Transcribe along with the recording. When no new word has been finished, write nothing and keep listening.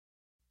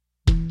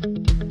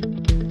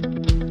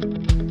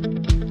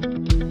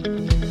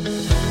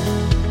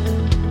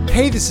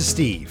Hey, this is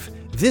Steve.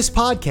 This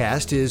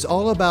podcast is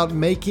all about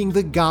making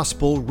the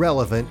gospel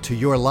relevant to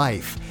your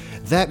life.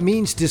 That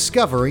means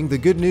discovering the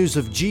good news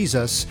of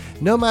Jesus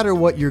no matter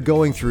what you're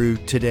going through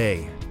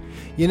today.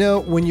 You know,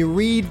 when you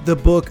read the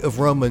book of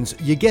Romans,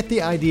 you get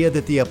the idea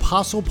that the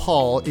Apostle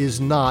Paul is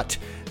not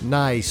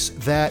nice,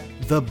 that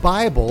the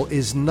Bible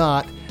is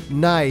not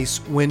nice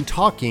when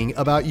talking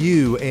about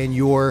you and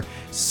your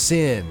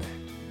sin.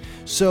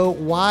 So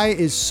why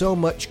is so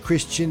much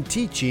Christian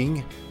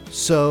teaching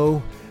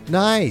so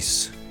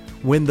nice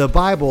when the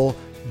Bible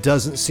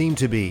doesn't seem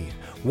to be?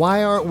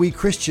 Why aren't we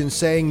Christians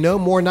saying no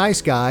more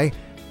nice guy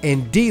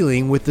and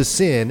dealing with the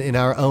sin in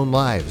our own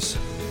lives?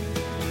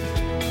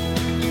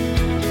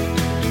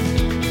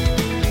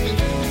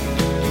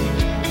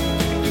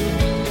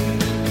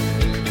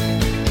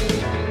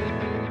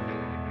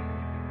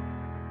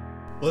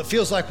 Well, it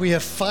feels like we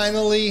have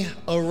finally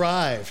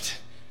arrived.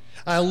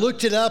 I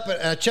looked it up and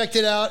I checked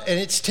it out, and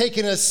it's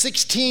taken us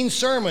 16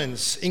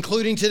 sermons,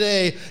 including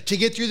today, to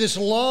get through this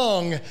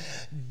long,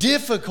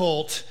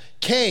 difficult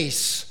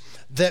case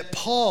that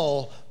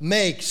Paul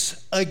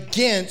makes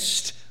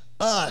against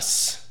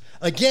us,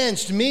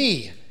 against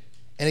me,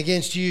 and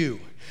against you.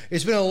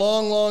 It's been a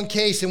long, long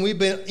case, and we've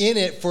been in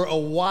it for a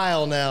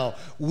while now.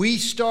 We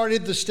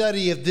started the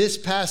study of this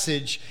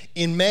passage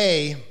in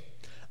May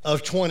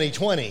of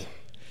 2020,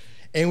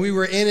 and we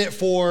were in it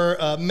for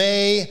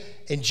May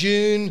and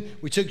June.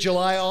 We took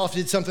July off,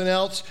 did something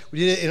else. We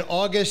did it in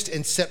August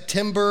and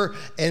September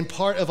and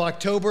part of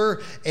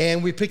October,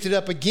 and we picked it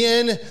up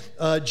again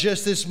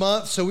just this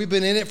month. So we've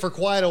been in it for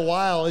quite a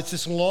while. It's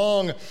this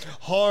long,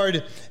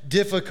 hard,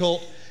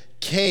 difficult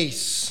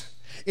case.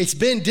 It's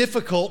been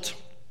difficult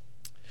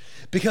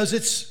because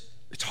it's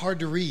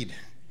hard to read.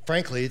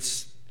 Frankly,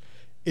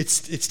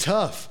 it's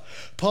tough.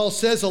 Paul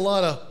says a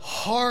lot of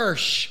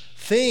harsh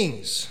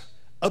things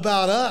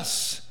about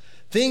us,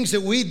 things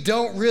that we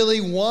don't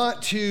really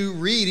want to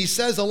read. He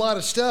says a lot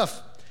of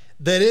stuff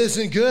that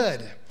isn't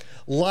good.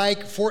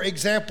 Like, for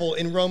example,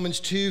 in Romans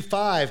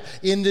 2:5,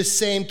 in this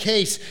same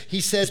case,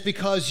 he says,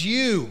 because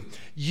you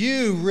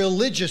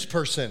religious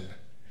person,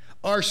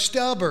 are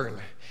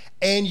stubborn,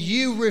 and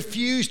you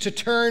refuse to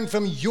turn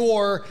from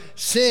your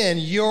sin,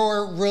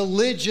 your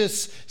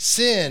religious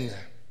sin.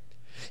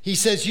 He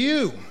says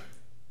you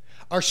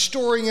are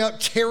storing up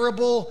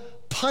terrible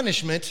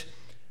punishment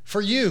for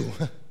you.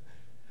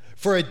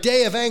 For a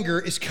day of anger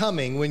is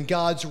coming when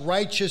God's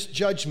righteous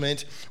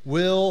judgment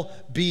will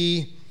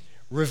be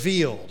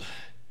revealed.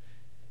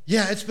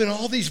 Yeah, it's been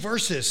all these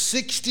verses,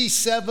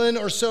 67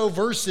 or so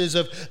verses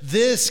of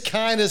this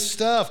kind of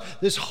stuff,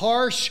 this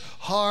harsh,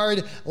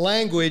 hard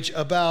language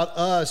about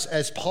us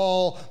as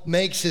Paul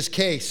makes his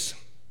case.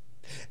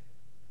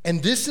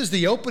 And this is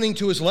the opening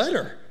to his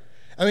letter.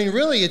 I mean,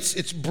 really,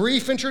 it's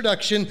brief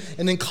introduction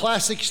and then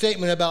classic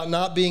statement about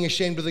not being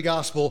ashamed of the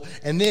gospel,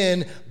 and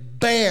then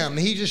bam,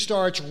 he just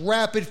starts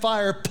rapid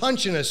fire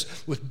punching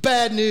us with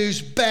bad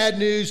news, bad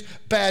news,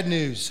 bad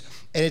news.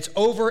 And it's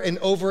over and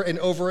over and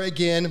over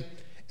again,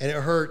 and it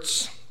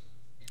hurts.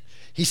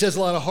 He says a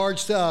lot of hard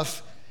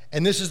stuff,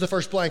 and this is the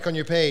first blank on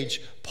your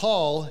page.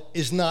 Paul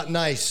is not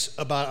nice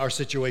about our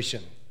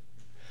situation.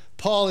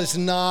 Paul is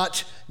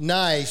not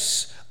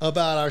nice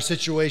about our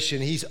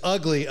situation. He's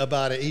ugly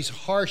about it. He's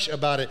harsh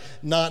about it.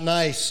 Not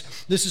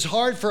nice. This is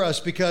hard for us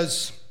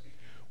because,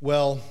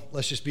 well,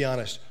 let's just be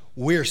honest.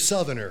 We're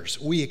Southerners.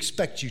 We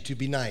expect you to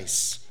be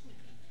nice,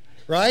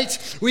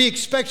 right?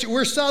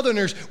 We're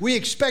Southerners. We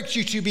expect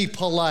you to be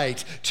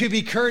polite, to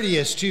be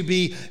courteous, to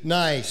be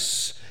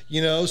nice,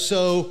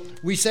 so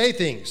we say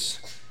things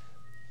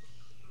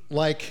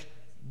like,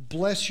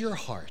 bless your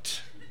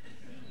heart,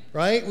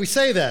 right? We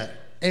say that,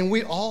 and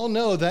we all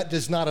know that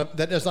does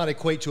not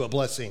equate to a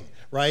blessing,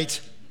 right?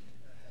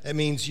 That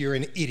means you're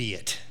an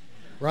idiot,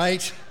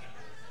 right?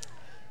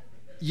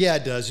 Yeah,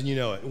 it does, and you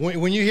know it.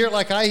 When you hear it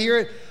like I hear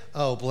it,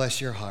 oh, bless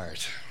your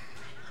heart.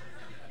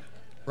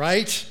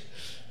 Right?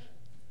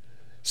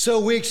 So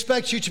we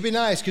expect you to be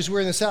nice because we're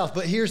in the South.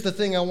 But here's the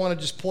thing I want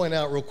to just point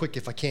out real quick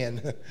if I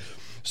can.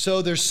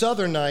 So there's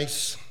Southern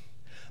nice,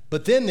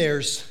 but then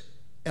there's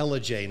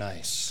Ellijay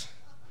nice.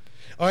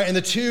 All right, and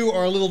the two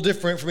are a little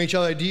different from each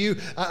other.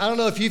 I don't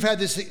know if you've had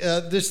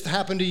this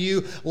happen to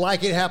you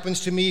like it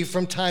happens to me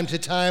from time to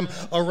time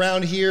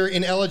around here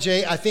in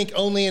Ellijay. I think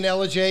only in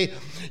Ellijay,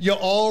 you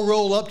all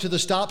roll up to the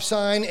stop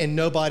sign and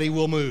nobody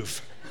will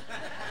move.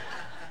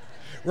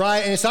 Right?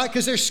 And it's not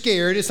because they're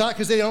scared. It's not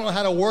because they don't know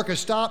how to work a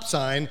stop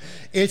sign.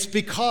 It's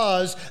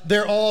because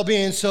they're all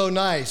being so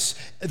nice.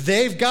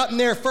 They've gotten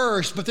there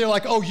first, but they're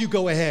like, oh, you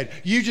go ahead.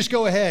 You just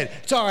go ahead.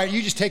 It's all right.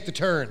 You just take the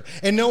turn.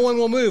 And no one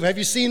will move. Have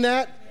you seen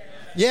that?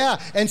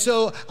 Yeah, and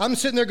so I'm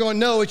sitting there going,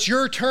 no, it's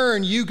your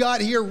turn. You got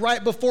here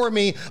right before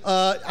me,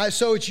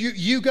 so it's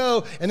you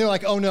go. And they're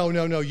like, oh,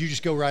 no, you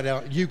just go right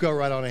out. You go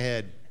right on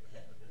ahead.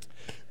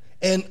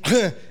 And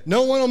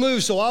no one will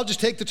move, so I'll just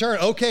take the turn.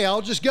 Okay,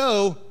 I'll just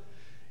go.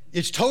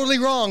 It's totally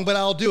wrong, but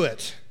I'll do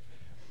it.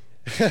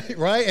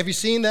 Right? Have you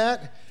seen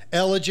that?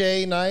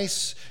 Ellijay,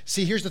 nice.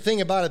 See, here's the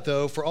thing about it,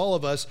 though. For all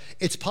of us,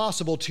 it's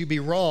possible to be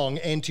wrong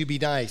and to be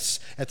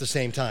nice at the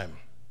same time.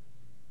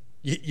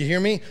 You hear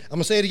me? I'm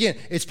going to say it again.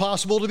 It's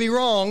possible to be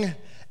wrong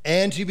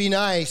and to be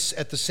nice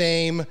at the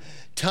same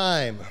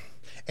time.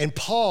 And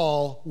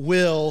Paul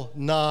will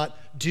not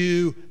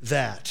do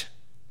that.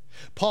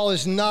 Paul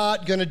is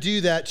not going to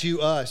do that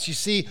to us. You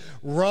see,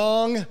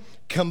 wrong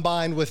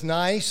combined with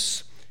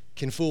nice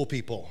can fool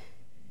people.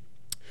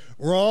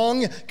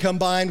 Wrong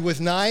combined with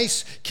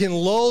nice can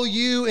lull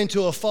you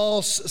into a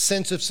false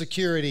sense of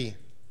security.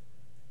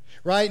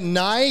 Right?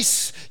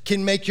 Nice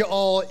can make you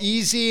all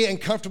easy and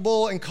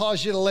comfortable and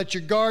cause you to let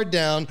your guard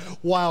down,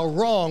 while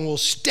wrong will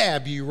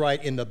stab you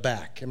right in the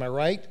back. Am I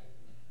right?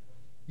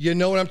 You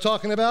know what I'm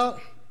talking about?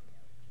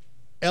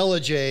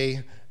 Elegy,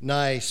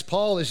 nice.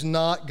 Paul is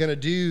not going to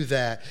do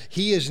that.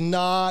 He is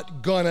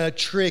not going to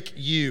trick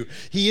you.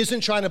 He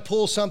isn't trying to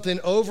pull something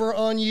over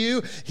on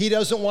you. He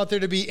doesn't want there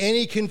to be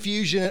any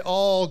confusion at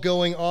all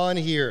going on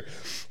here.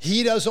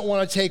 He doesn't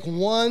want to take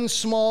one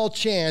small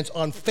chance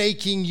on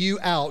faking you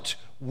out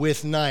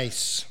with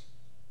nice.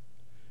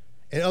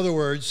 In other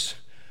words,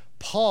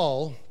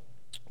 Paul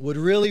would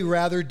really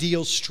rather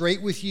deal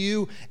straight with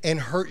you and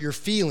hurt your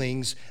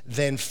feelings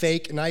than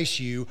fake nice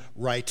you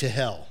right to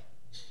hell.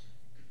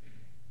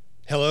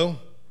 Hello?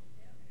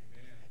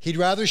 He'd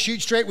rather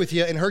shoot straight with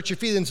you and hurt your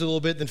feelings a little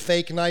bit than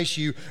fake nice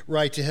you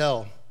right to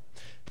hell.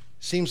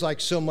 Seems like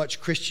so much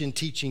Christian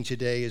teaching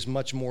today is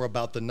much more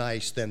about the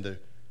nice than the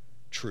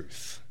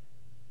truth.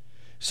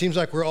 Seems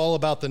like we're all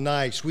about the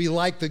nice. We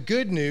like the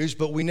good news,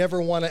 but we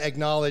never want to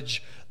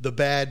acknowledge the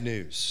bad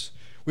news.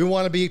 We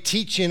want to be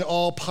teaching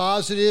all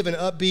positive and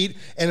upbeat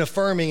and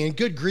affirming. And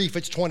good grief,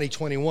 it's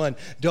 2021.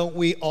 Don't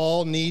we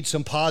all need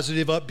some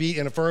positive, upbeat,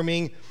 and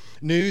affirming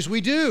news? We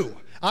do.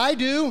 I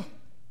do.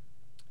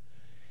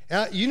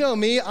 You know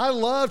me, I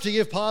love to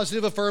give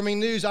positive, affirming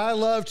news. I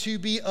love to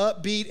be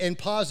upbeat and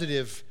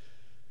positive,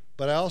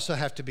 but I also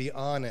have to be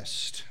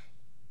honest,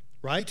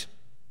 right?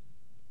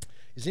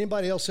 Is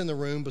anybody else in the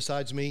room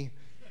besides me?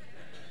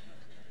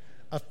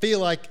 I feel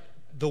like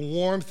the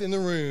warmth in the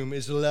room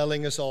is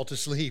lulling us all to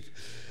sleep.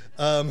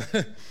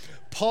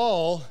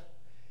 Paul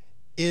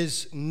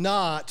is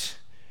not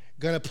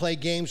going to play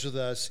games with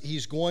us.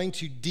 He's going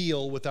to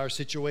deal with our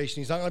situation.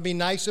 He's not going to be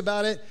nice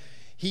about it.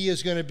 He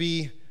is going to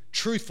be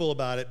truthful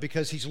about it,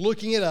 because he's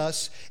looking at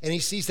us and he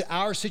sees that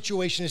our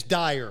situation is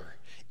dire.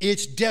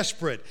 It's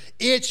desperate.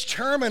 It's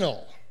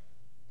terminal.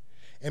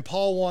 And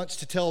Paul wants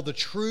to tell the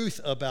truth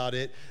about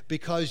it,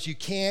 because you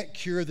can't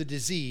cure the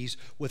disease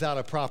without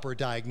a proper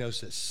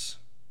diagnosis.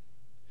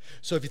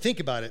 So if you think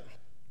about it,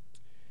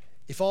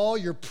 if all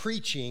your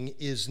preaching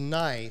is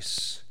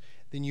nice,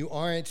 then you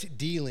aren't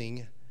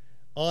dealing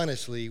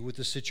honestly with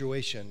the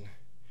situation.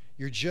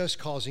 You're just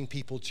causing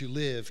people to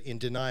live in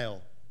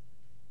denial.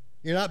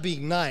 You're not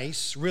being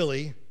nice,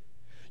 really.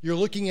 You're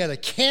looking at a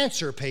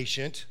cancer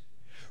patient,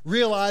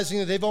 realizing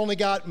that they've only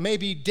got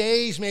maybe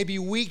days, maybe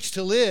weeks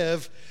to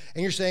live,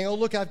 and you're saying, oh,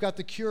 look, I've got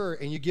the cure,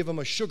 and you give them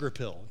a sugar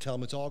pill and tell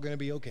them it's all going to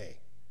be okay.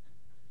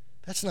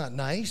 That's not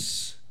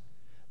nice.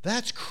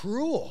 That's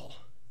cruel.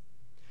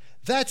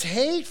 That's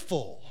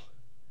hateful.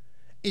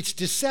 It's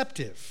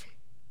deceptive.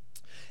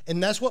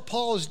 And that's what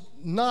Paul is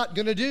not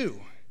going to do.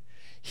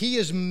 He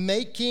is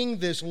making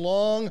this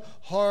long,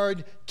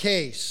 hard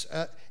case.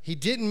 He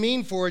didn't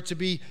mean for it to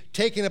be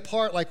taken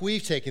apart like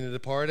we've taken it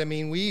apart. I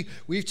mean,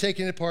 we've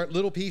taken it apart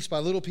little piece by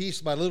little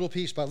piece by little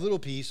piece by little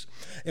piece,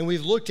 and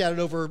we've looked at it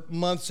over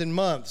months and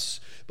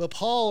months. But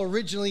Paul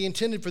originally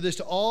intended for this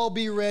to all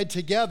be read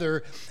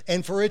together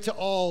and for it to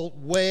all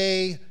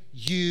weigh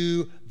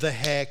you the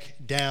heck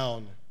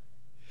down.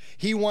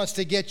 He wants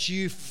to get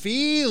you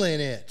feeling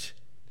it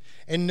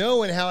and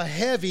knowing how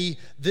heavy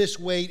this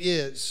weight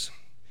is.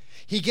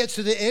 He gets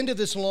to the end of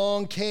this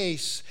long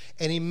case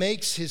and he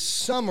makes his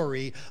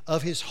summary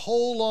of his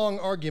whole long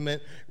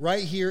argument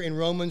right here in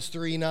Romans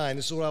 3:9.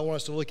 This is what I want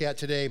us to look at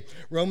today.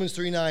 Romans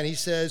 3:9, he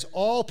says,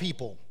 all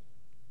people.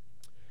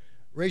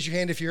 Raise your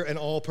hand if you're an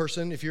all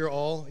person, if you're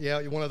all. Yeah,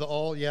 you're one of the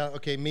all. Yeah,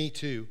 okay, me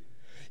too.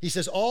 He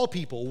says all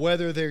people,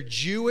 whether they're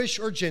Jewish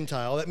or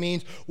Gentile, that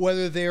means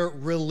whether they're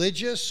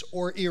religious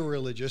or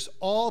irreligious,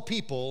 all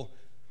people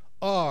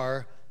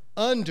are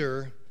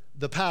under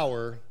the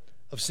power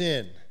of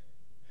sin.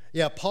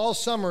 Yeah, Paul's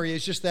summary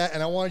is just that,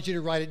 and I wanted you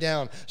to write it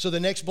down. So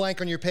the next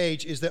blank on your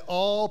page is that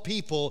all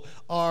people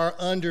are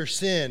under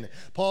sin.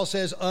 Paul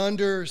says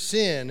under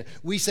sin.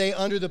 We say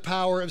under the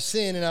power of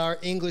sin in our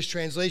English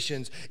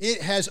translations.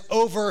 It has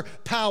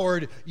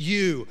overpowered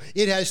you.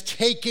 It has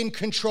taken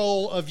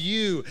control of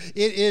you.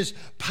 It is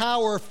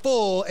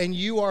powerful, and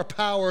you are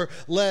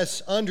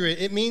powerless under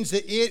it. It means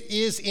that it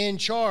is in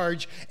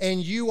charge,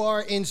 and you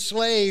are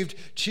enslaved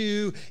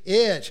to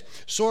it.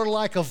 Sort of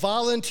like a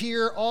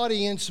volunteer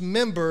audience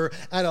member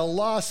at a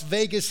Las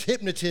Vegas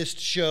hypnotist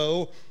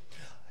show.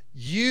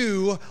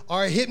 You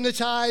are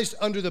hypnotized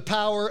under the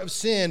power of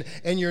sin,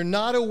 and you're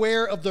not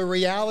aware of the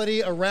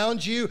reality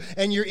around you,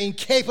 and you're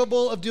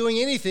incapable of doing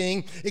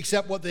anything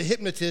except what the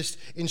hypnotist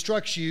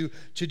instructs you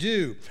to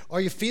do. Are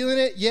you feeling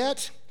it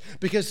yet?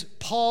 Because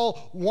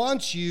Paul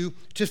wants you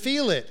to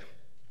feel it.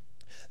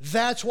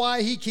 That's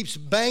why he keeps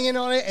banging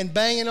on it and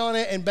banging on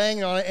it and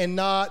banging on it and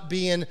not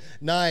being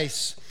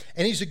nice.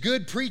 And he's a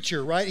good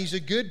preacher, right? He's a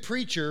good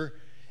preacher,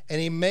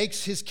 and he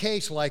makes his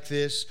case like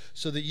this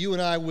so that you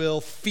and I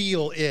will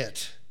feel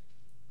it.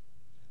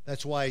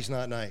 That's why he's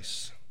not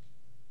nice.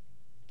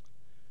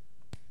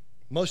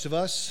 Most of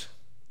us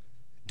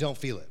don't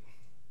feel it.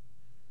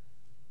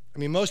 I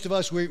mean, most of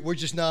us,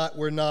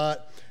 we're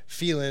not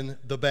feeling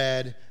the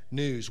bad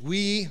news.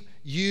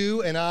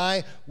 You and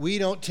I, we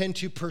don't tend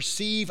to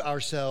perceive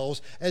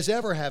ourselves as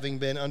ever having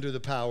been under the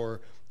power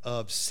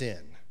of sin.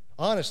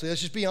 Honestly,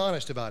 let's just be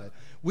honest about it.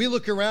 We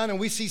look around and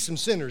we see some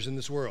sinners in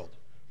this world.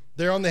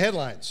 They're on the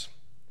headlines.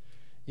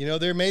 You know,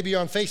 they may be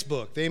on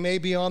Facebook. They may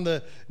be on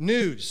the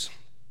news.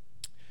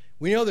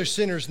 We know there's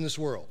sinners in this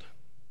world.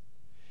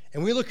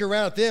 And we look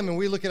around at them and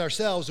we look at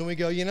ourselves and we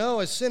go, you know,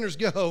 as sinners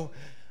go,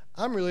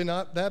 I'm really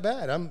not that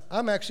bad.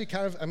 I'm actually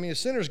as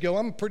sinners go,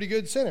 I'm a pretty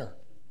good sinner.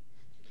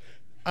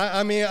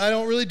 I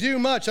don't really do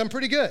much. I'm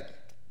pretty good.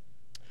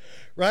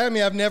 Right? I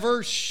mean, I've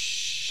never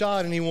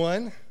shot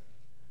anyone.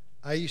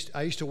 I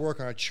used to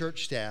work on a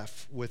church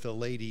staff with a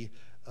lady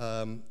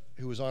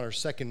who was on her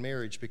second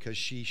marriage because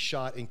she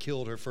shot and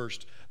killed her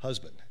first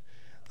husband.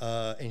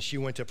 And she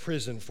went to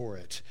prison for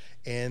it.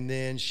 And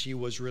then she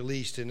was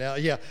released. And now,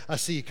 yeah, I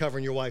see you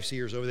covering your wife's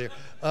ears over there.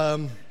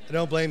 I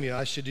don't blame you.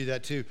 I should do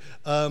that too.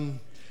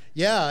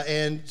 Yeah,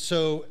 and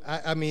so,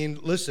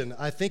 listen,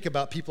 I think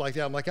about people like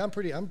that. I'm like, I'm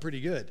pretty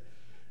good.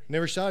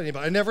 Never shot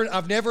anybody.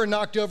 I've never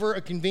knocked over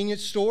a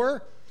convenience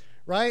store,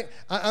 right?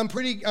 I'm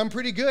pretty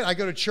good. I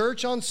go to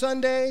church on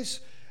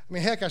Sundays. I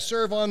mean, heck, I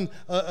serve on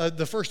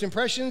the First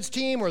Impressions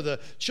team or the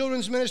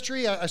children's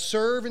ministry. I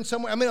serve in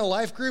some way. I'm in a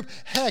life group.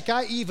 Heck,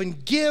 I even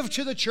give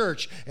to the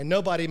church, and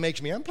nobody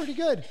makes me. I'm pretty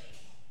good.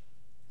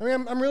 I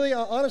mean, I'm really,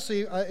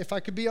 honestly, if I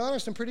could be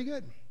honest, I'm pretty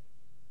good.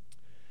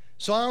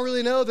 So I don't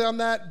really know that I'm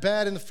that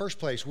bad in the first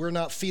place. We're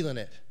not feeling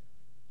it.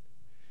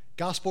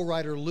 Gospel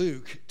writer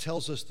Luke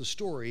tells us the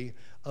story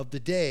of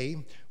the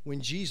day when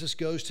Jesus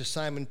goes to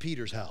Simon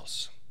Peter's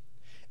house.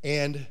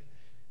 And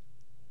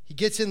he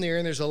gets in there,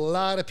 and there's a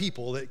lot of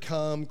people that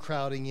come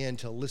crowding in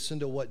to listen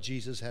to what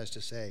Jesus has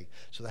to say.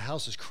 So the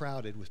house is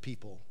crowded with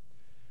people.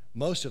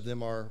 Most of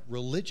them are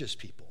religious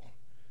people,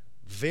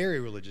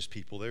 very religious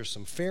people. There's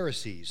some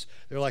Pharisees.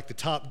 They're like the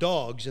top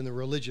dogs in the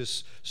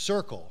religious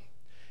circle.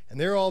 And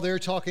they're all there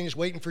talking, just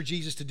waiting for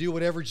Jesus to do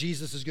whatever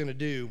Jesus is going to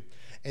do.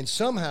 And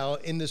somehow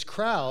in this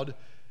crowd,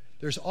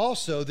 there's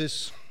also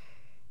this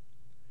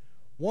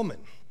woman.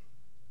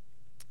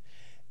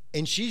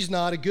 And she's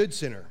not a good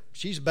sinner.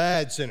 She's a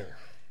bad sinner.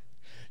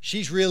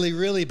 She's really,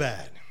 really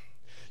bad.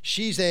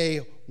 She's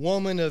a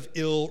woman of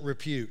ill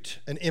repute,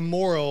 an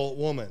immoral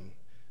woman,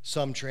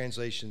 some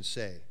translations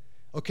say.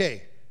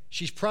 Okay,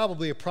 she's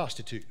probably a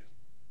prostitute.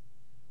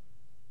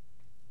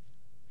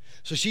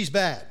 So she's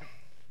bad.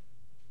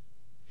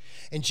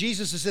 And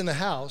Jesus is in the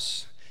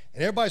house,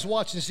 and everybody's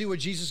watching to see what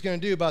Jesus is going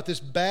to do about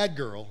this bad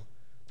girl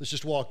that's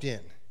just walked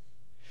in.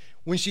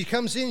 When she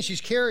comes in,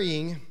 she's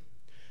carrying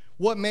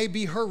what may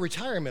be her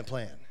retirement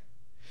plan.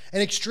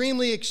 An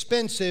extremely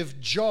expensive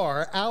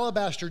jar,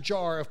 alabaster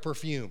jar of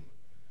perfume.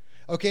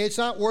 Okay, it's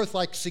not worth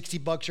like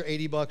 $60 or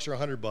 $80 or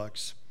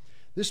 $100.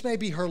 This may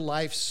be her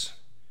life's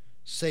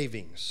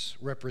savings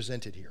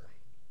represented here.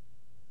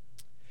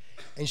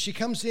 And she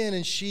comes in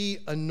and she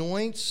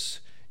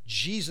anoints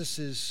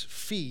Jesus'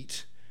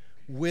 feet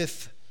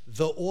with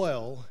the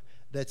oil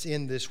that's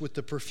in this, with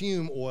the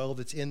perfume oil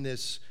that's in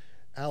this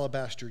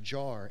alabaster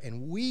jar.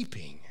 And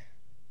weeping,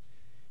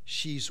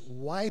 she's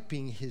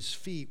wiping his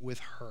feet with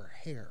her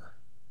hair.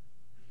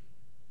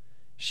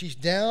 She's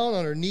down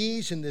on her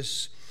knees in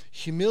this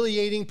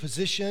humiliating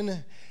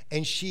position,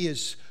 and she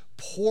is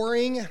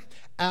pouring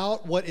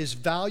out what is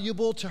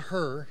valuable to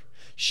her.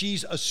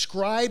 She's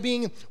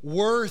ascribing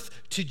worth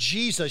to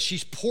Jesus.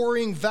 She's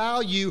pouring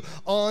value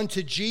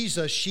onto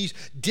Jesus. She's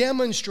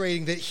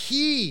demonstrating that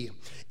he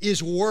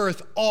is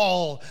worth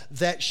all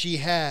that she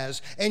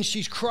has. And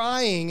she's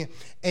crying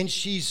and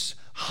she's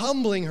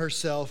humbling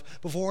herself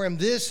before him.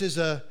 This is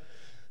an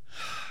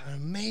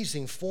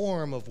amazing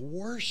form of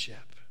worship.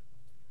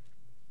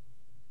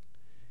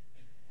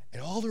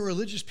 And all the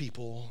religious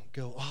people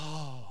go,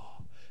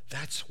 oh,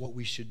 that's what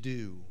we should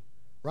do,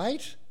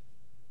 right?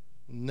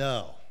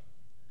 No.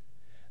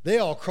 They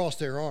all cross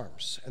their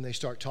arms and they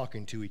start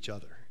talking to each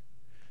other.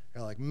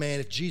 They're like, man,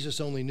 if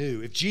Jesus only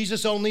knew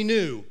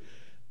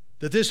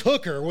that this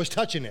hooker was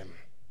touching him,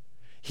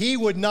 he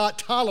would not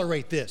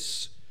tolerate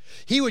this.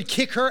 He would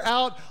kick her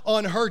out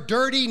on her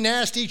dirty,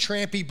 nasty,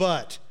 trampy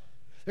butt.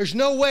 There's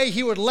no way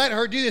he would let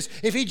her do this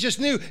if he just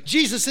knew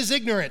Jesus is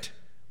ignorant.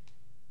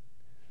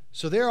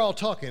 So they're all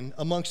talking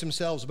amongst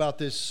themselves about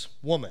this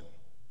woman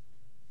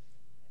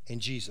and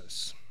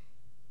Jesus.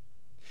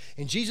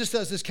 And Jesus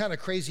does this kind of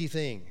crazy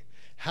thing.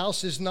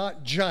 House is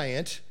not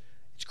giant,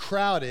 it's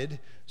crowded.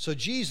 So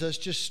Jesus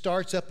just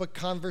starts up a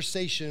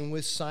conversation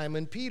with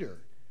Simon Peter.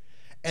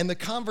 And the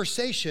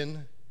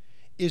conversation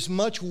is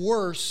much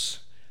worse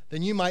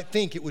than you might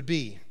think it would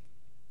be.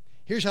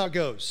 Here's how it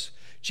goes.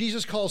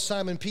 Jesus calls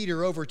Simon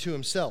Peter over to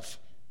himself.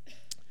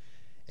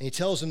 And he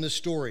tells him this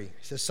story.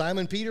 He says,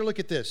 Simon Peter, look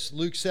at this,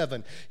 Luke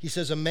 7. He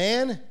says, a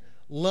man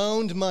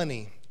loaned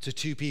money to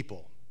two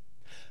people,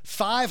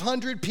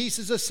 500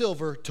 pieces of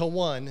silver to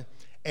one,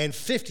 and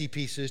 50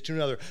 pieces to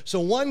another. So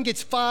one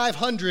gets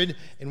 500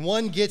 and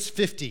one gets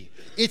 50.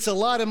 It's a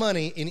lot of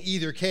money in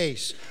either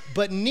case,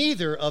 but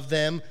neither of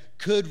them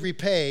could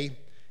repay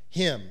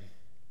him.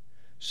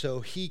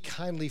 So he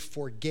kindly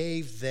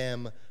forgave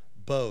them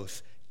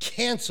both,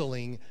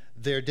 canceling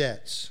their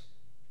debts.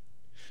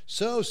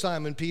 So,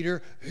 Simon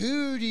Peter,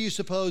 who do you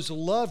suppose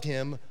loved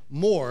him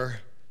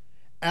more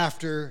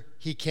after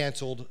he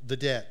canceled the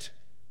debt?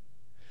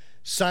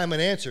 Simon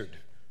answered,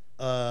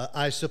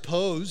 I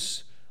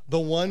suppose the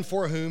one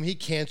for whom he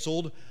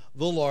canceled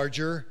the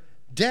larger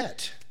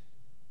debt.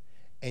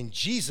 And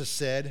Jesus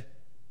said,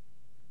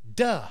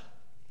 duh.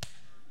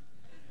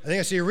 I think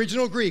that's the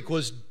original Greek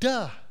was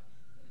duh,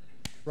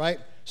 right?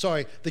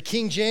 Sorry, the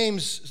King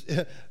James,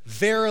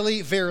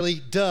 verily,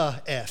 verily, duh,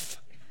 F.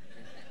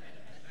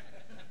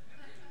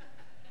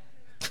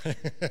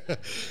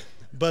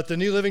 But the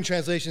New Living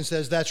Translation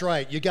says, that's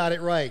right, you got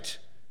it right.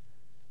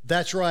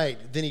 That's right.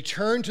 Then he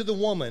turned to the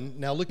woman.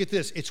 Now look at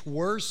this. It's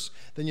worse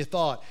than you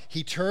thought.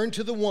 He turned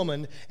to the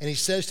woman and he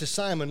says to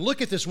Simon,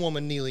 look at this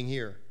woman kneeling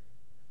here.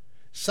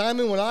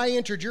 Simon, when I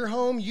entered your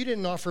home, you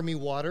didn't offer me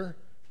water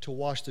to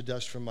wash the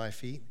dust from my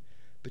feet,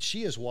 but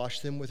she has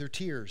washed them with her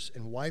tears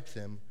and wiped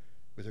them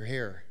with her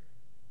hair.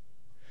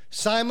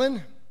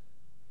 Simon,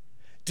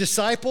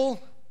 disciple,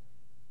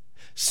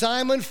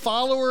 Simon,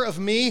 follower of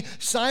me,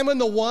 Simon,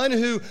 the one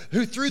who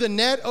threw the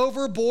net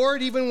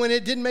overboard even when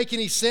it didn't make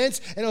any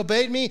sense and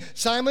obeyed me.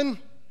 Simon,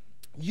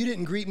 you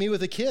didn't greet me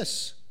with a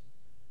kiss.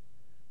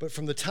 But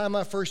from the time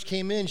I first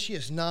came in, she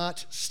has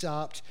not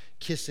stopped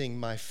kissing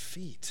my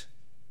feet.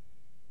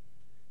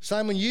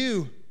 Simon,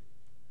 you,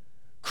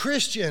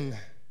 Christian,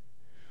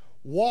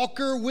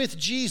 walker with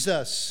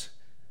Jesus,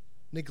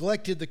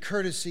 neglected the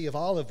courtesy of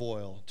olive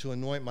oil to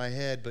anoint my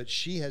head, but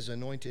she has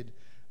anointed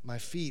my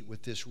feet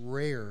with this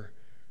rare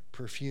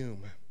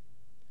perfume.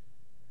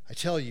 I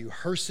tell you,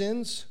 her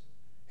sins,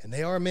 and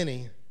they are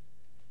many,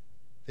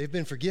 they've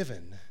been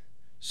forgiven.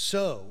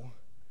 So,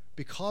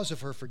 because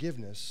of her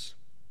forgiveness,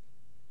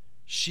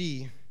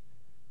 she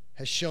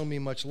has shown me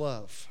much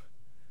love.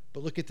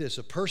 But look at this,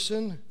 a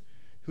person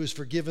who is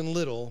forgiven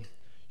little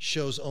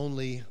shows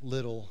only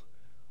little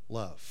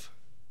love.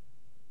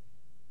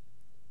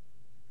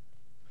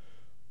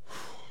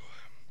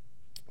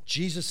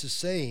 Jesus is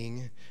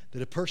saying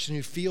that a person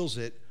who feels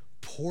it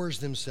pours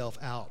themselves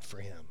out for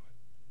him.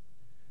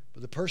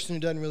 But the person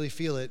who doesn't really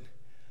feel it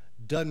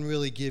doesn't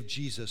really give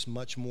Jesus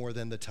much more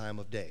than the time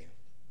of day.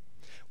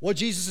 What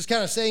Jesus is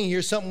kind of saying here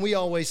is something we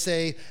always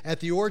say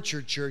at the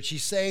Orchard Church.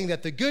 He's saying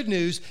that the good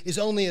news is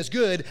only as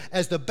good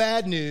as the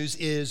bad news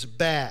is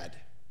bad.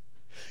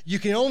 You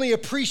can only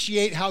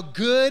appreciate how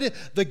good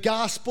the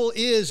gospel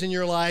is in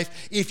your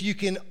life if you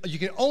can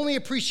only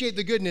appreciate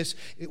the goodness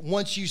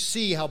once you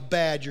see how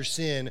bad your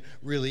sin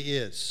really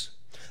is.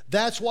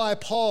 That's why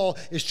Paul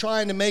is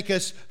trying to make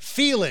us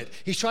feel it.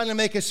 He's trying to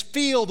make us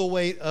feel the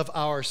weight of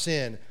our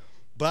sin.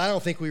 But I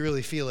don't think we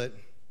really feel it.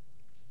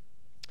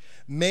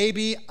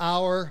 Maybe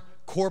our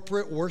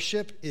corporate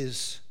worship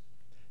is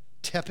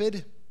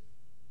tepid.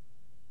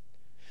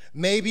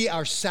 Maybe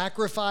our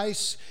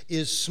sacrifice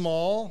is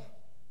small.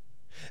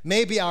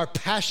 Maybe our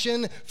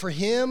passion for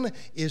him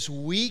is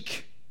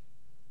weak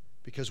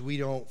because we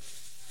don't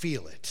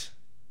feel it.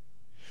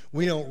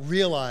 We don't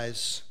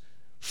realize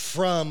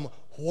from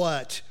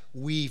what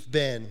we've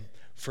been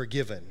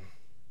forgiven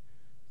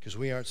because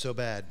we aren't so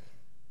bad.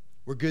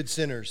 We're good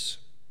sinners.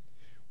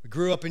 We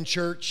grew up in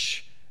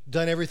church,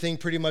 done everything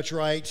pretty much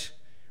right.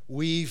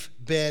 We've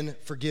been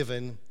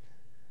forgiven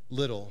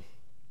little.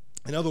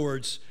 In other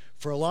words,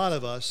 for a lot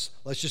of us,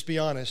 let's just be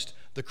honest,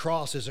 the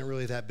cross isn't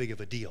really that big of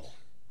a deal.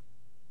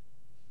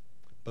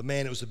 But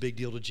man, it was a big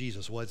deal to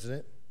Jesus, wasn't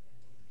it?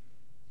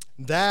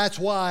 That's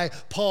why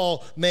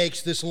Paul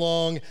makes this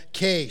long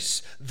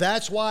case.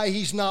 That's why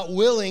he's not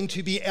willing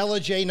to be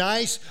Ella-J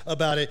nice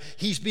about it.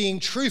 He's being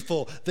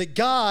truthful that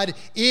God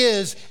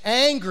is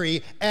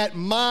angry at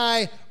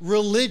my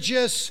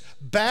religious,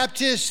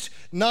 Baptist,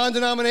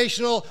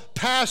 non-denominational,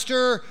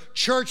 pastor,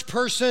 church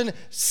person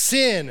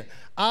sin.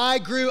 I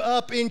grew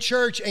up in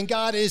church and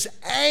God is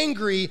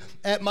angry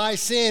at my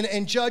sin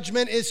and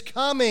judgment is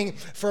coming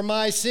for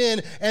my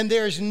sin, and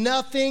there's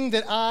nothing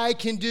that I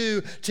can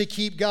do to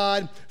keep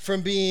God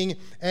from being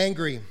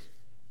angry.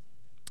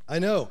 I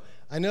know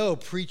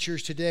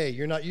preachers today,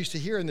 you're not used to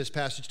hearing this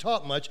passage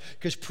taught much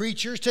because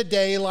preachers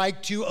today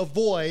like to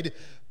avoid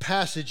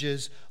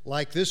passages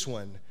like this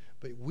one.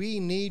 But we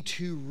need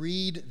to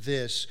read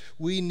this.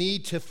 We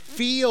need to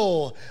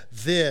feel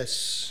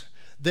this,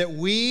 that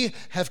we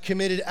have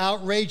committed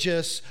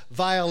outrageous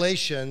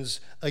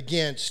violations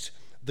against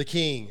the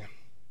King.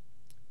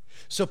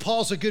 So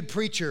Paul's a good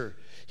preacher.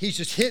 He's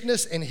just hitting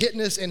us and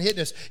hitting us and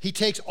hitting us. He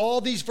takes all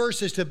these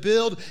verses to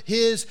build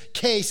his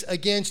case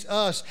against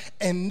us,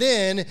 and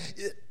then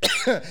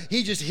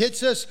he just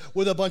hits us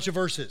with a bunch of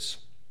verses.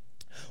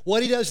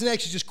 What he does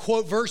next is just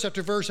quote verse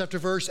after verse after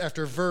verse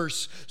after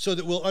verse so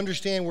that we'll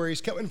understand where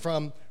he's coming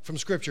from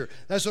Scripture.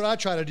 That's what I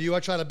try to do. I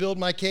try to build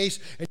my case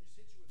and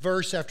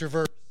verse after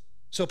verse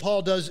So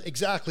Paul does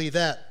exactly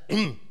that.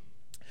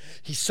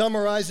 He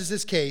summarizes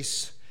his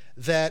case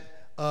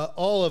that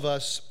all of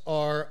us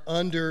are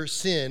under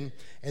sin.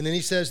 And then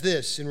he says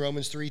this in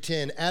Romans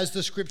 3:10, as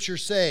the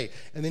scriptures say,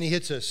 and then he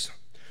hits us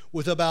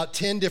with about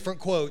 10 different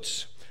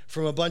quotes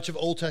from a bunch of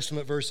Old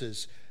Testament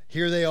verses.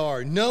 Here they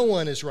are. No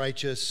one is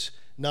righteous,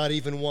 not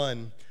even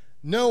one.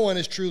 No one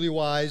is truly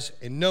wise,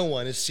 and no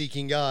one is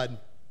seeking God.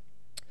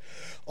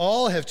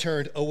 All have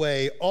turned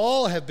away.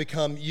 All have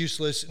become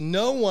useless.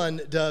 No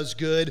one does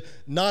good,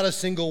 not a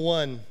single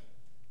one.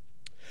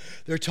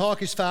 Their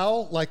talk is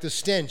foul like the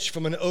stench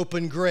from an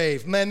open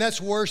grave. Man,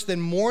 that's worse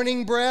than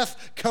morning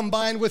breath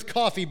combined with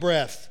coffee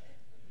breath.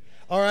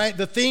 All right,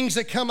 the things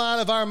that come out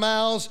of our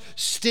mouths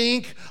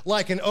stink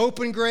like an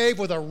open grave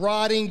with a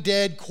rotting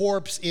dead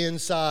corpse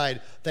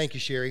inside. Thank you,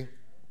 Sherry.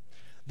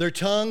 Their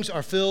tongues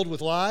are filled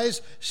with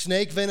lies.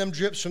 Snake venom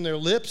drips from their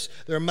lips.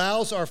 Their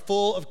mouths are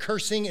full of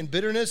cursing and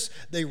bitterness.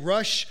 They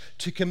rush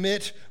to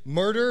commit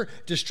murder.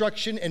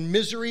 Destruction and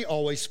misery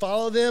always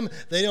follow them.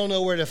 They don't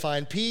know where to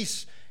find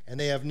peace, and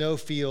they have no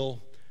fear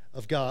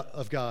of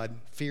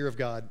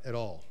God at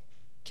all.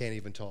 Can't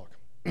even talk.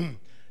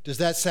 Does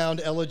that sound,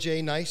 Ella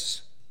J,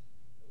 nice?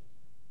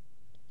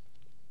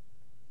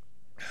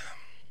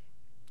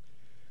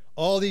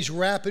 All these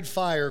rapid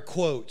fire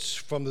quotes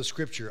from the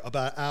scripture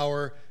about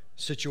our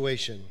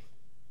situation.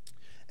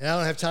 And I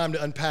don't have time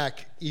to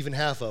unpack even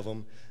half of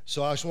them,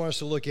 so I just want us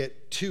to look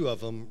at 2 of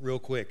them real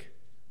quick.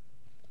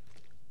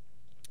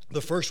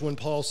 The first one,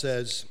 Paul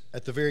says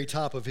at the very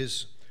top of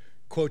his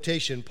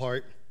quotation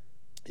part,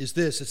 is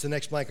this. It's the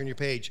next blank on your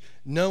page.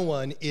 No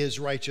one is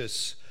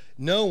righteous.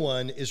 No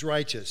one is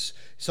righteous.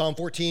 Psalm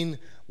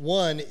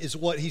 14:1 is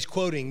what he's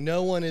quoting.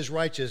 No one is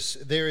righteous.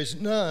 There is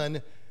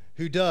none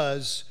who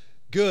does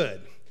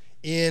good.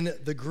 In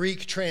the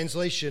Greek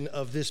translation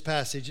of this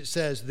passage, it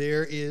says,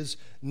 there is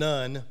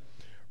none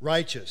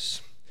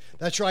righteous.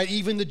 That's right,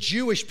 even the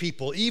Jewish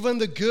people, even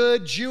the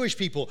good Jewish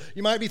people.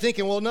 You might be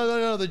thinking, well,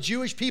 no, the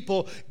Jewish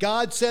people,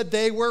 God said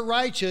they were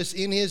righteous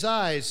in his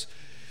eyes.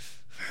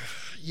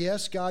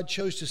 Yes, God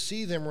chose to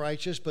see them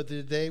righteous, but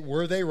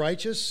were they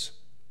righteous?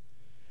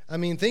 I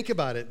mean, think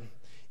about it.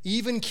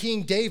 Even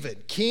King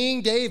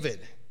David,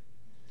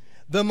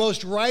 the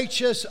most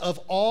righteous of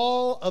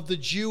all of the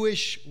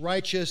Jewish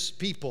righteous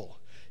people,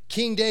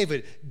 King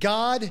David,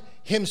 God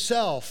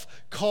himself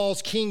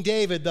calls King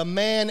David the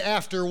man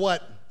after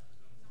what?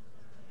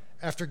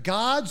 After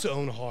God's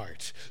own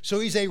heart. So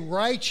he's a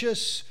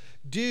righteous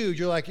dude.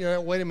 You're like,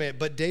 wait a minute,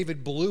 but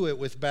David blew it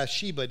with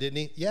Bathsheba, didn't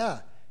he? Yeah,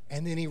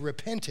 and then he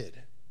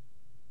repented.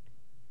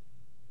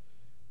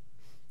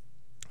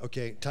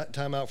 Okay,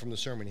 time out from the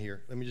sermon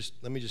here. Let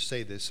me just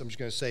say this. I'm just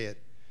going to say it.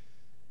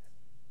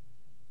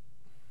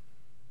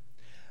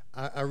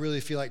 I really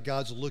feel like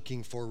God's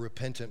looking for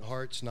repentant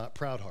hearts, not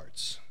proud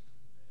hearts.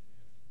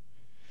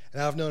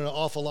 And I've known an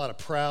awful lot of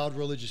proud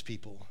religious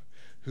people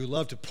who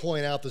love to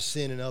point out the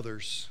sin in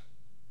others.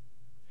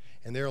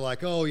 And they're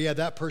like, oh yeah,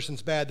 that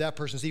person's bad, that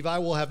person's evil. I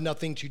will have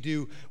nothing to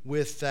do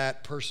with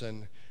that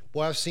person.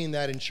 Boy, I've seen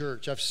that in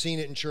church. I've seen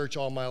it in church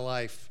all my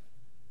life.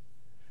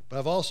 But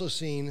I've also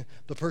seen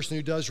the person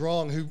who does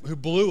wrong, who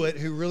blew it,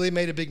 who really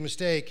made a big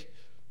mistake,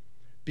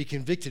 be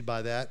convicted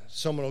by that.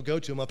 Someone will go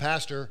to him, a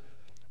pastor,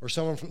 or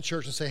someone from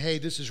church, and say, hey,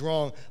 this is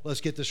wrong, let's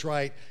get this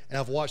right. And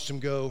I've watched them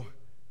go,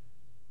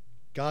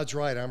 God's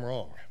right, I'm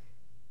wrong.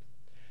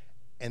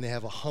 And they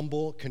have a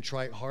humble,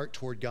 contrite heart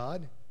toward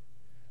God.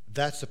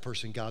 That's the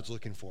person God's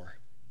looking for.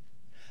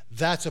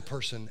 That's a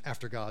person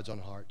after God's own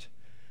heart.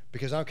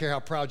 Because I don't care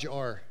how proud you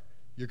are,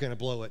 you're going to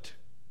blow it.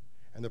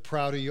 And the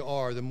prouder you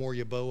are, the more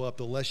you bow up,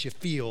 the less you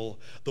feel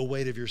the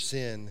weight of your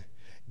sin.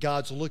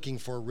 God's looking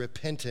for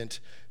repentant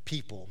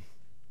people.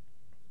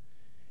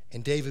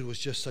 And David was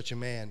just such a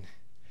man.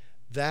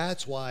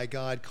 That's why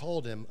God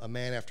called him a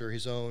man after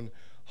his own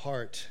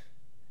heart.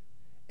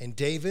 And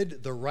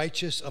David, the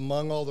righteous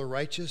among all the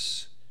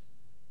righteous,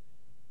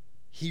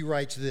 he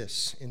writes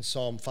this in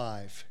Psalm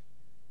 5.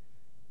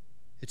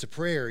 It's a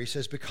prayer. He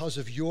says, because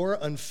of your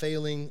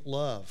unfailing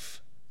love,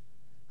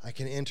 I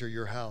can enter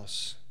your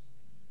house.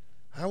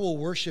 I will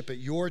worship at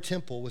your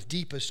temple with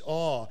deepest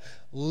awe.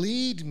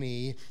 Lead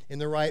me in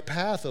the right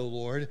path, O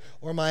Lord,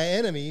 or my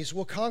enemies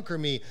will conquer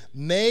me.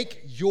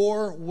 Make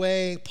your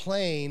way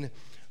plain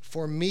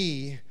for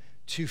me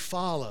to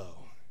follow.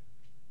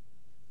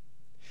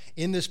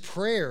 In this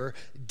prayer,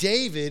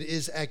 David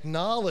is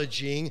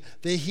acknowledging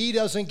that he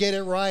doesn't get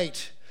it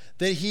right,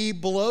 that he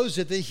blows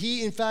it, that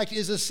he, in fact,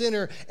 is a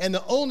sinner, and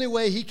the only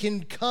way he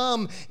can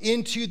come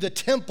into the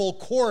temple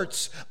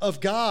courts of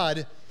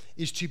God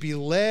is to be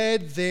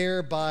led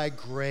there by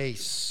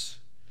grace,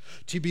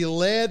 to be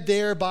led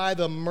there by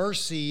the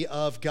mercy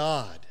of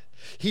God.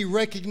 He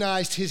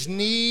recognized his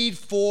need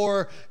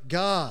for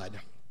God,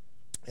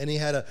 and he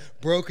had a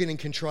broken and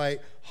contrite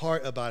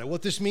heart about it.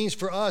 What this means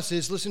for us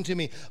is, listen to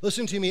me,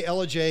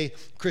 Ella J.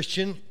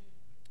 Christian,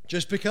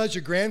 just because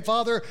your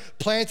grandfather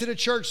planted a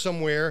church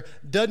somewhere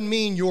doesn't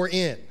mean you're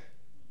in.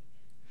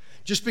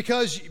 Just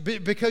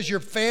because your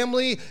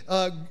family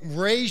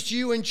raised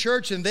you in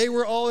church and they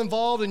were all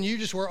involved and you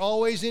just were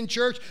always in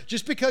church,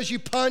 just because you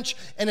punch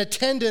an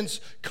attendance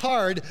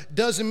card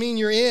doesn't mean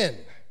you're in.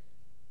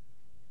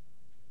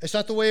 It's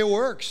not the way it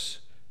works.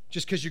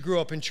 Just because you grew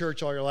up in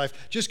church all your life.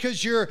 Just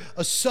because you're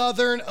a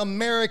Southern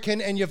American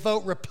and you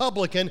vote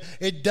Republican,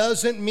 it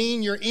doesn't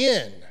mean you're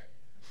in.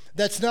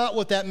 That's not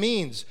what that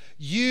means.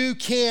 You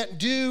can't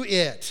do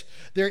it.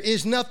 There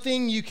is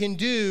nothing you can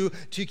do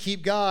to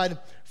keep God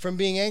from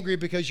being angry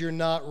because you're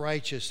not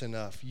righteous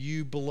enough.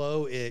 You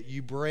blow it.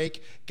 You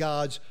break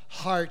God's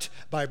heart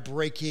by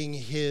breaking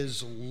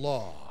his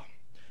law.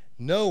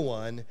 No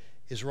one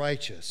is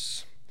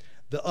righteous.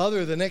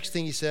 The next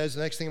thing he says,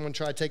 the next thing I'm going to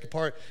try to take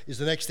apart is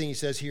the next thing he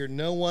says here.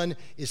 No one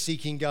is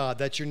seeking God.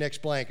 That's your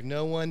next blank.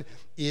 No one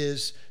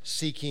is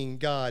seeking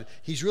God.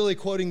 He's really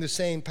quoting the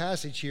same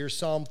passage here,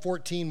 Psalm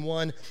 14,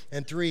 1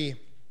 and 3,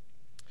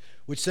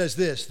 which says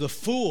this: the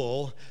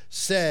fool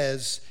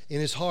says in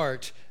his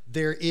heart,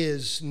 there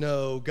is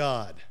no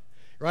God.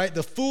 Right?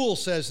 The fool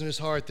says in his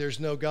heart,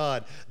 there's no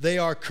God. They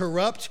are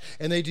corrupt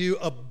and they do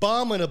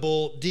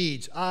abominable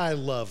deeds. I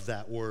love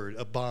that word,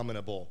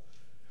 abominable.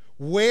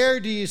 Where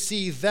do you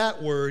see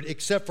that word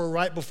except for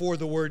right before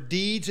the word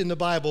deeds in the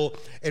Bible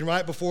and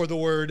right before the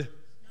word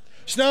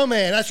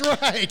snowman? That's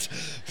right.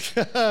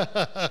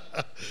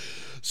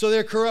 So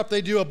they're corrupt.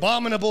 They do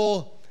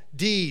abominable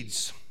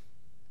deeds.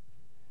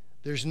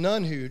 There's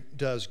none who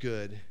does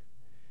good,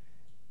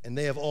 and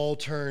they have all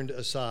turned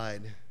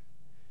aside.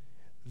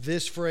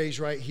 This phrase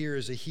right here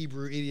is a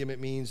Hebrew idiom. It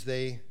means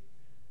they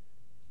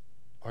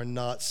are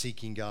not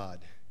seeking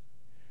God.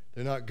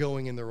 They're not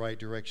going in the right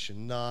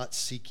direction, not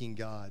seeking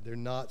God. They're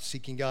not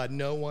seeking God.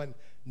 No one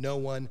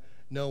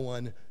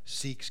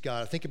seeks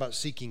God. I think about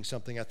seeking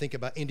something. I think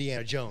about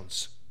Indiana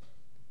Jones.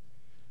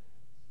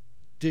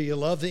 Do you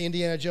love the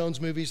Indiana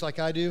Jones movies like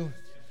I do?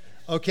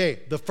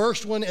 Okay, the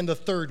first one and the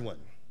third one,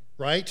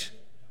 right?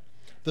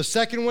 The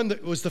second one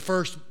was the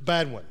first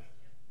bad one.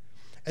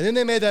 And then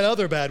they made that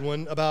other bad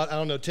one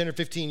about, 10 or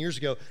 15 years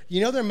ago.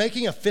 You know they're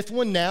making a fifth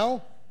one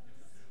now?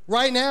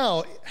 Right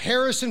now,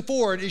 Harrison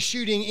Ford is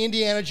shooting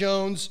Indiana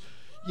Jones,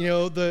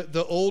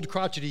 the old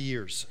crotchety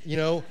years,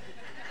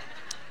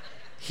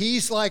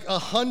 He's like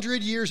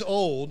 100 years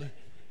old.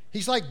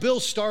 He's like Bill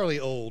Starley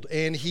old,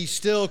 and he's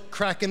still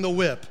cracking the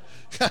whip.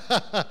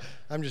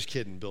 I'm just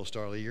kidding, Bill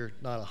Starley. You're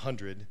not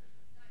 100.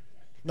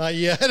 Not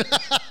yet.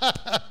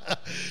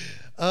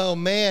 Oh,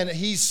 man.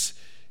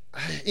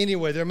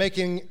 Anyway, they're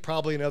making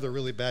probably another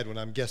really bad one,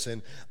 I'm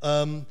guessing.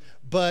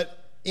 But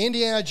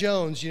Indiana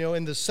Jones,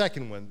 in the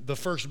second one, the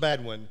first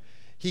bad one,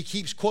 he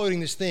keeps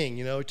quoting this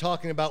thing,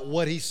 talking about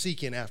what he's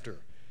seeking after.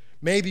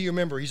 Maybe you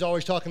remember, he's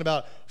always talking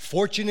about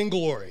fortune and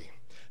glory,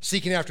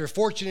 seeking after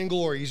fortune and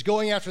glory. He's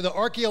going after the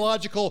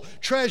archaeological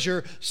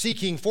treasure,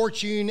 seeking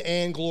fortune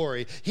and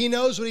glory. He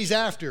knows what he's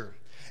after.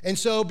 And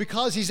so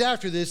because he's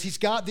after this, he's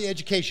got the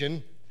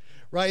education,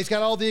 right? He's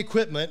got all the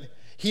equipment.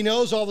 He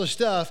knows all the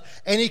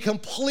stuff, and he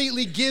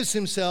completely gives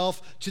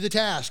himself to the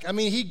task. I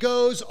mean, he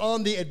goes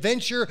on the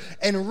adventure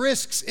and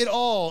risks it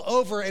all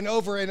over and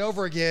over and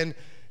over again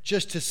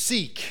just to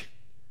seek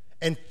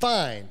and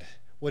find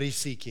what he's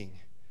seeking.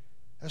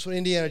 That's what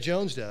Indiana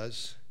Jones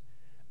does.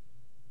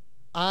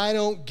 I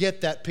don't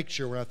get that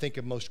picture when I think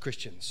of most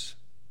Christians.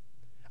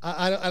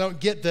 I don't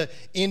get the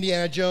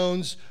Indiana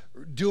Jones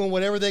doing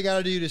whatever they got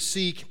to do to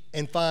seek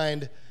and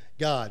find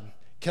God.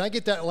 Can I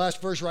get that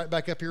last verse right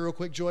back up here real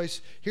quick,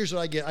 Joyce? Here's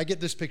what I get. I get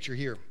this picture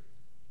here.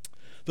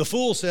 The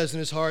fool says in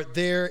his heart,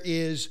 there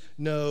is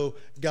no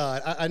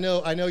God. I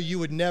know you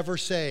would never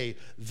say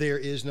there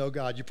is no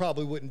God. You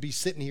probably wouldn't be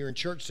sitting here in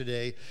church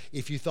today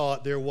if you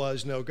thought there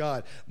was no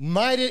God.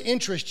 Might it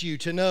interest you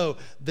to know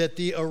that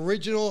the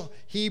original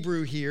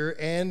Hebrew here,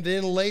 and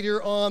then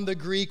later on the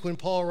Greek when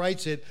Paul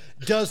writes it,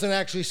 doesn't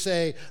actually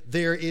say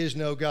there is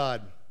no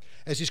God.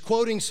 As he's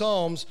quoting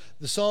Psalms,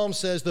 the Psalm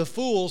says, the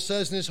fool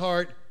says in his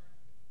heart,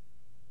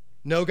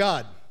 no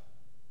God.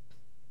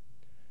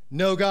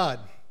 No God.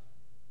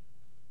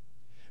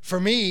 For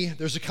me,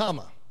 there's a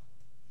comma.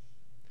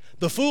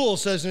 The fool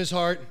says in his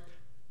heart,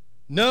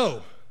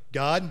 no,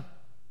 God.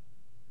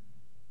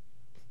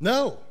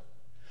 No.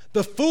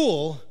 The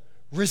fool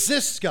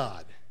resists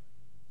God.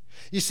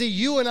 You see,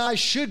 you and I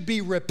should be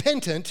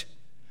repentant,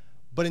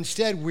 but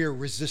instead we're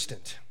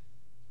resistant.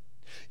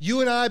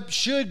 You and I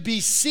should be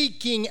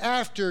seeking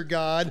after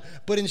God,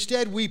 but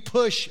instead we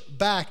push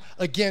back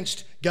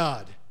against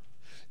God.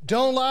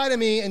 Don't lie to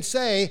me and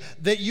say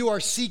that you are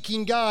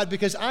seeking God,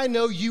 because I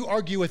know you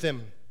argue with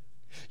him.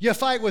 You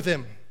fight with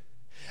him.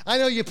 I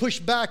know you push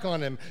back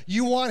on him.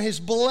 You want his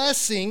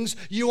blessings.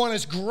 You want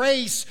his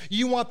grace.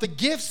 You want the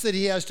gifts that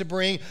he has to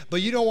bring,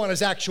 but you don't want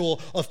his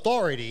actual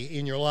authority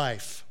in your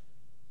life.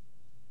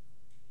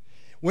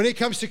 When it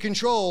comes to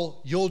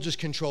control, you'll just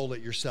control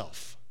it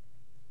yourself.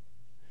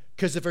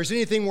 Because if there's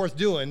anything worth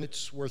doing,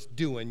 it's worth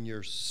doing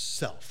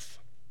yourself.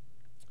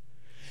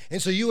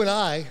 And so you and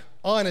I,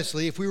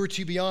 honestly, if we were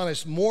to be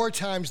honest, more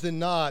times than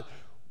not,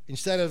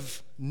 instead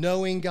of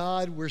knowing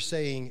God, we're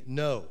saying,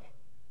 no,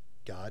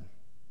 God.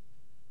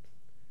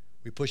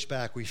 We push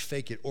back, we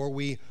fake it, or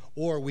we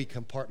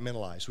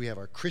compartmentalize. We have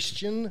our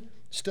Christian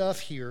stuff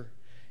here,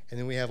 and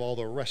then we have all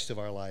the rest of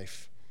our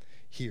life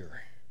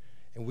here.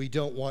 And we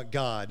don't want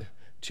God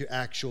to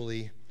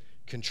actually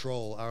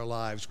control our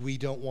lives. We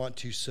don't want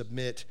to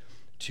submit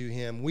to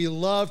him. We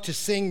love to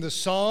sing the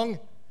song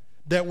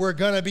that we're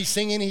going to be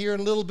singing here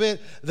in a little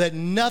bit, that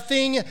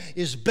nothing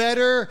is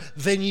better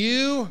than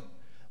you.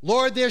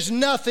 Lord, there's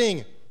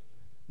nothing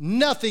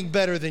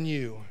better than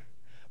you.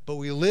 But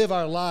we live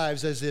our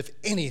lives as if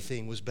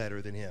anything was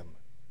better than him.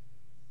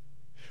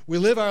 We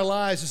live our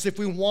lives as if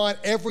we want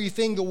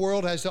everything the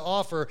world has to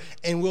offer,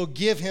 and we'll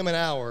give him an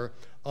hour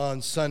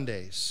on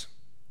Sundays.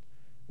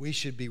 We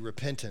should be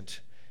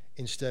repentant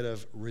instead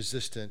of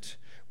resistant.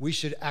 We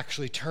should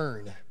actually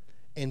turn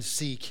and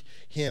seek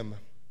him.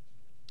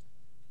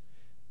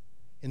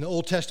 In the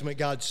Old Testament,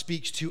 God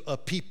speaks to a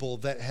people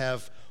that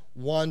have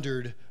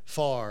wandered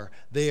far.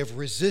 They have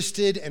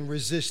resisted and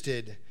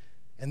resisted,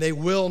 and they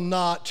will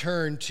not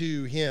turn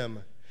to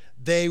him.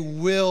 They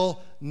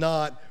will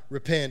not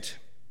repent.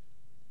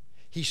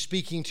 He's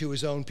speaking to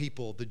his own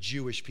people, the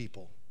Jewish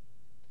people.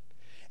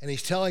 And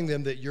he's telling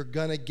them that you're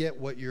going to get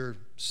what you're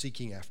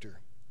seeking after.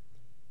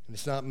 And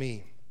it's not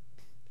me.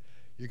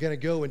 You're going to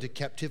go into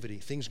captivity.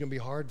 Things are going to be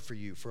hard for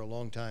you for a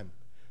long time.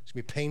 It's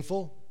going to be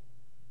painful.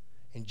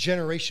 And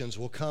generations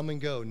will come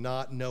and go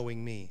not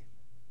knowing me.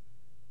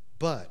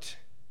 But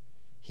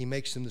he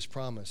makes them this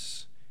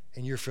promise.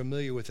 And you're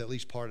familiar with at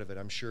least part of it,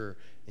 I'm sure.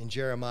 In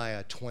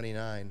Jeremiah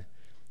 29,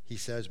 he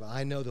says, "But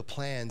I know the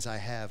plans I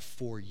have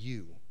for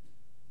you.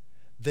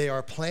 They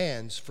are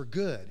plans for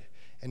good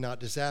and not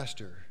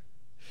disaster.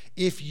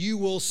 If you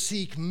will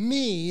seek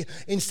me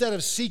instead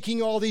of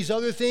seeking all these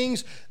other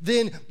things,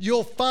 then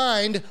you'll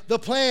find the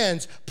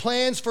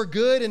plans for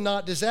good and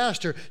not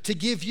disaster, to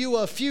give you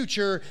a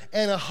future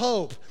and a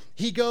hope."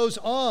 He goes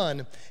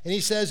on and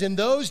he says, in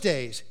those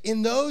days,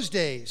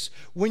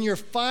 when you're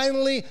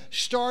finally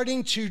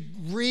starting to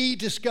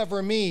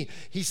rediscover me,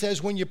 he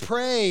says, when you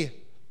pray,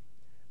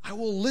 I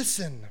will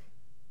listen.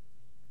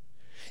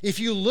 If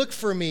you look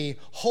for me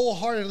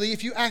wholeheartedly,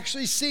 if you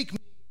actually seek me,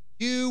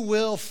 you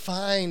will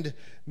find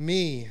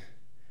me.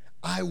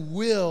 I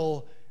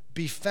will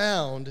be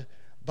found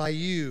by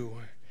you,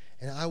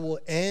 and I will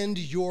end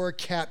your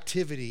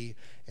captivity,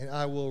 and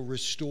I will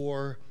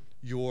restore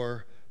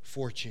your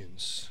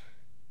fortunes.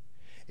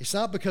 It's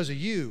not because of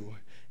you,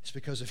 it's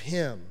because of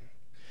him.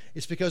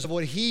 It's because of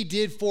what he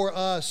did for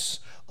us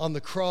on the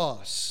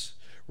cross,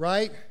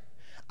 right?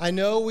 I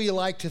know we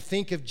like to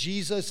think of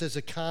Jesus as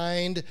a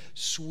kind,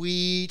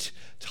 sweet,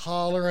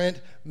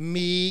 tolerant,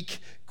 meek,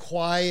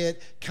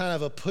 quiet, kind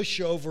of a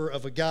pushover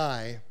of a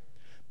guy.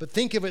 But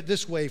think of it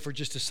this way for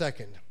just a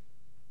second.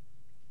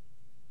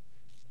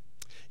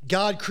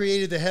 God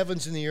created the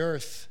heavens and the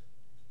earth,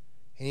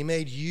 and he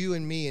made you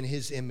and me in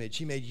his image.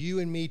 He made you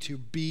and me to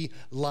be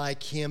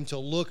like him, to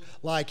look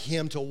like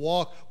him, to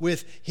walk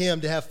with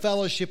him, to have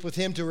fellowship with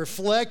him, to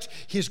reflect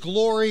his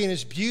glory and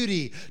his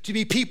beauty, to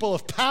be people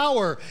of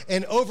power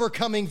and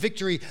overcoming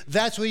victory.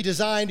 That's what he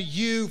designed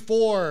you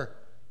for.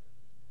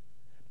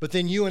 But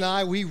then you and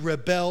I, we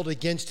rebelled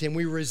against him.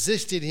 We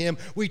resisted him.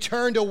 We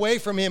turned away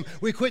from him.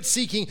 We quit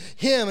seeking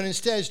him and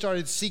instead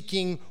started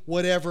seeking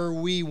whatever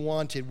we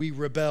wanted. We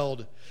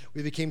rebelled.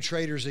 We became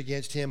traitors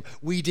against him.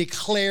 We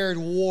declared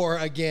war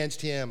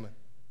against him.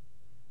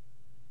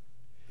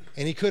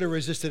 And he could have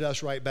resisted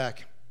us right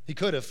back. He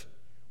could have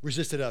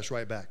resisted us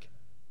right back.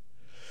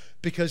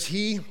 Because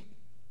he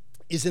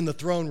is in the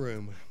throne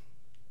room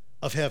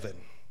of heaven,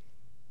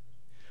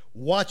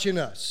 watching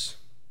us.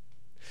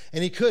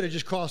 And he could have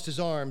just crossed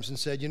his arms and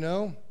said,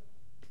 you'll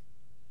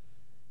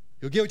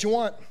get what you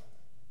want.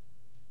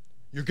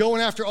 You're going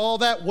after all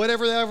that,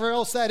 whatever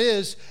else that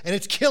is, and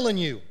it's killing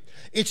you.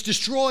 It's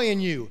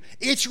destroying you.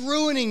 It's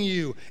ruining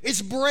you.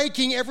 It's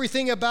breaking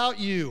everything about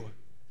you.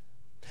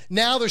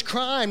 Now there's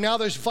crime. Now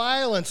there's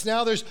violence.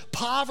 Now there's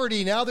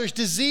poverty. Now there's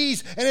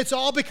disease. And it's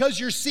all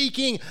because you're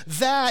seeking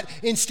that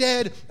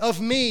instead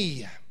of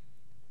me.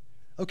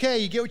 Okay,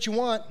 you get what you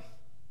want.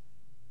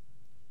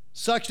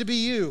 Sucks to be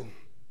you.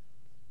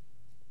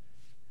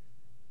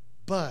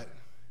 But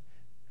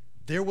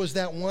there was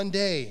that one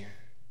day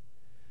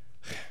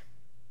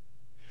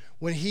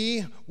when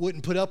he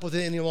wouldn't put up with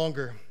it any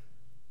longer.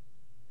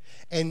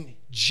 And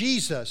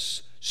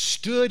Jesus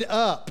stood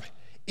up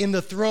in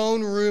the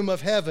throne room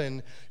of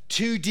heaven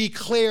to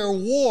declare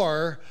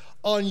war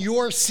on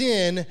your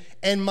sin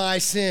and my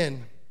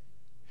sin.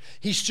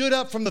 He stood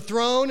up from the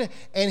throne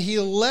and he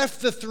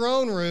left the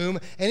throne room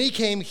and he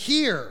came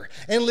here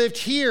and lived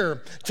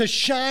here to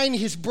shine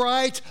his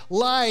bright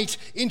light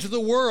into the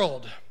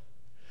world.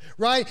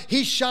 Right?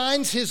 He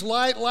shines his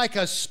light like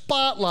a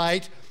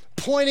spotlight,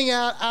 pointing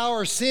out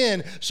our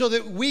sin so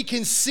that we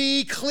can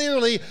see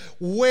clearly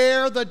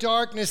where the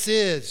darkness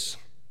is.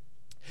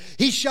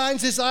 He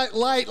shines his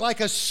light like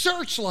a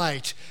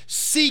searchlight,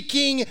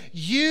 seeking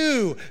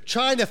you,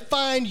 trying to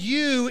find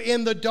you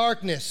in the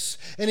darkness.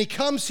 And he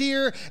comes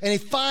here and he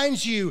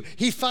finds you,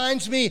 he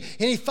finds me,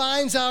 and he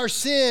finds our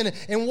sin.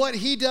 And what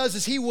he does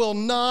is he will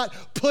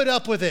not put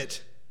up with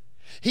it.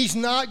 He's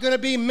not going to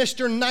be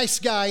Mr. Nice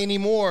Guy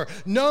anymore.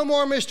 No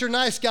more Mr.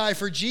 Nice Guy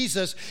for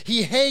Jesus.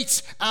 He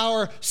hates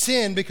our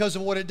sin because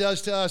of what it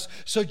does to us.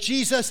 So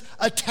Jesus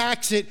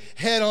attacks it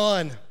head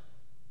on.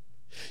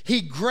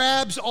 He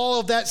grabs all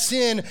of that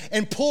sin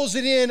and pulls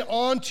it in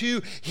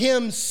onto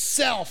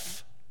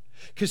himself.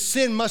 Because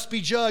sin must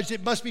be judged.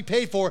 It must be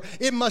paid for.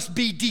 It must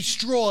be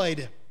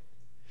destroyed.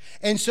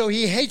 And so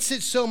he hates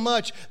it so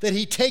much that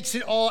he takes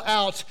it all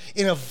out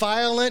in a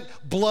violent,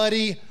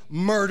 bloody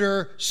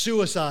murder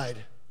suicide.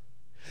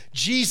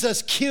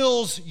 Jesus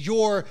kills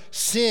your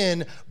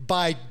sin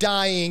by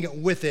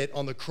dying with it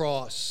on the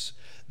cross.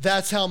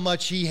 That's how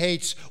much he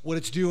hates what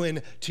it's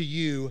doing to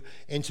you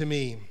and to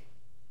me.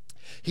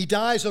 He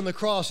dies on the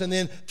cross, and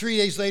then 3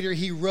 days later,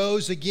 he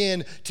rose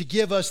again to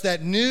give us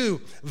that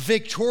new,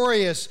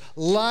 victorious,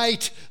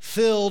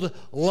 light-filled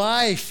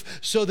life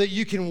so that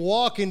you can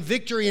walk in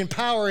victory and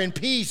power and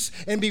peace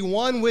and be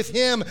one with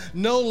him,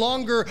 no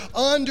longer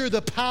under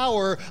the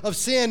power of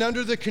sin,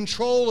 under the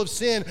control of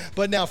sin,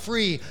 but now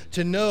free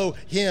to know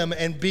him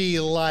and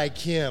be like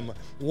him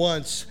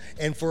once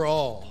and for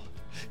all.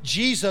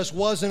 Jesus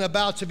wasn't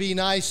about to be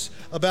nice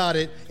about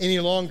it any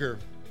longer.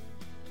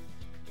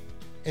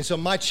 And so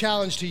my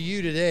challenge to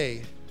you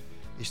today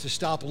is to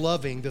stop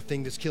loving the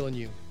thing that's killing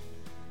you.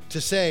 To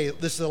say,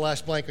 this is the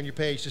last blank on your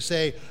page, to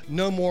say,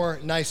 no more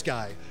nice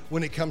guy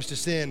when it comes to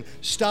sin.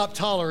 Stop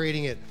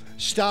tolerating it.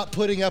 Stop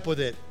putting up with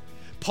it.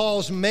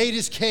 Paul's made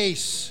his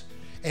case,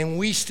 and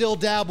we still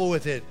dabble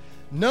with it.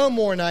 No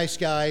more nice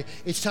guy.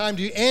 It's time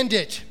to end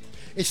it.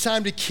 It's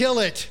time to kill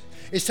it.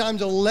 It's time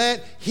to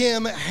let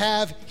him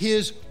have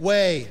his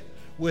way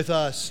with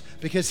us,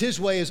 because his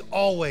way is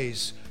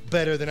always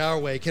better than our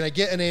way. Can I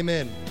get an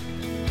amen?